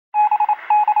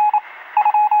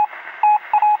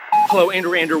Hello,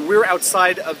 Andrew. We're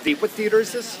outside of the, what theater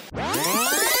is this? I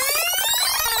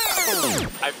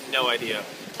have no idea.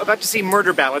 About to see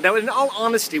Murder Ballad. Now, in all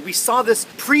honesty, we saw this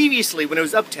previously when it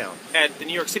was Uptown. At the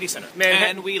New York City Center.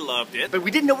 And we loved it. But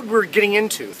we didn't know what we were getting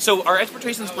into. So our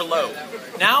expectations were low.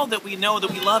 Now that we know that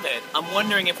we love it, I'm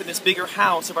wondering if in this bigger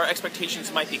house, if our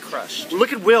expectations might be crushed.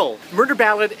 Look at Will. Murder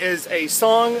Ballad is a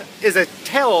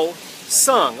tale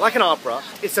sung like an opera.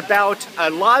 It's about a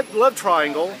love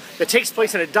triangle that takes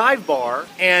place in a dive bar,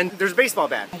 and there's a baseball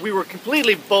bat. We were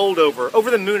completely bowled over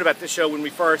the moon about this show when we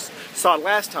first saw it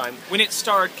last time. When it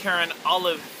starred Karen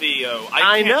Olivio.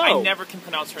 I know. I never can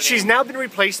pronounce her name. She's now been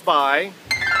replaced by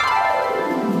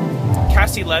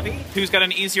Cassie Levy, who's got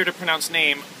an easier to pronounce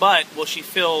name, but will she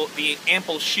fill the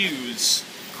ample shoes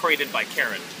created by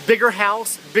Karen? Bigger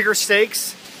house, bigger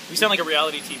stakes. We sound like a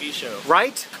reality TV show.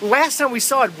 Right? Last time we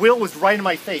saw it, Will was right in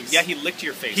my face. Yeah, he licked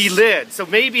your face. He did. So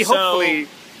maybe, hopefully,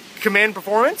 command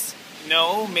performance?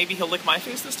 No, maybe he'll lick my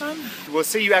face this time? We'll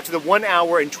see you after the 1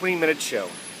 hour and 20-minute show.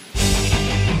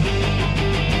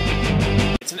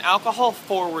 It's an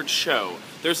alcohol-forward show.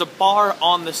 There's a bar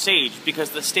on the stage because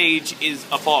the stage is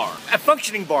a bar. A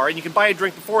functioning bar, and you can buy a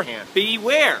drink beforehand.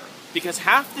 Beware, because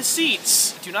half the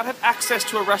seats do not have access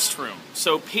to a restroom.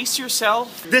 So pace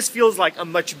yourself. This feels like a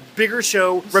much bigger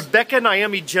show. Rebecca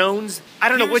Naomi Jones, I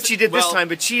don't know what she did this time,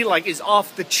 but she is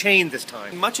off the chain this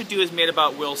time. Much ado is made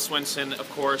about Will Swenson, of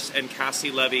course, and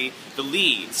Cassie Levy, the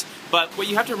leads. But what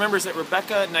you have to remember is that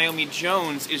Rebecca Naomi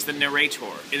Jones is the narrator.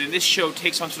 And in this show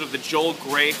takes on sort of the Joel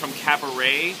Grey from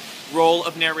Cabaret role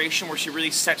of narration where she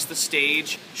really sets the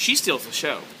stage. She steals the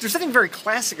show. There's something very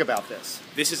classic about this.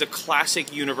 This is a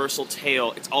classic universal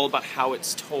tale. It's all about how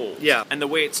it's told. Yeah. And the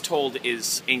way it's told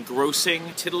is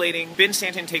engrossing, titillating. Ben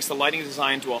Stanton takes the lighting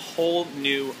design to a whole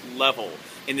new level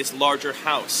in this larger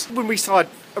house. When we saw it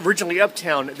originally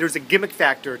Uptown, there's a gimmick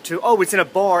factor to, oh, it's in a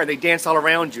bar and they dance all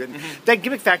around you. And that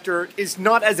gimmick factor is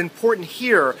not as important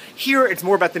here. Here, it's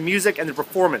more about the music and the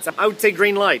performance. I would say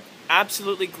green light.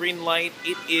 Absolutely green light.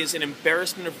 It is an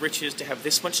embarrassment of riches to have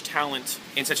this much talent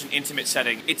in such an intimate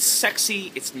setting. It's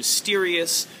sexy, it's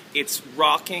mysterious, it's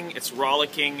rocking, it's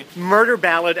rollicking. Murder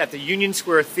Ballad at the Union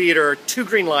Square Theater, 2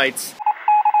 green lights.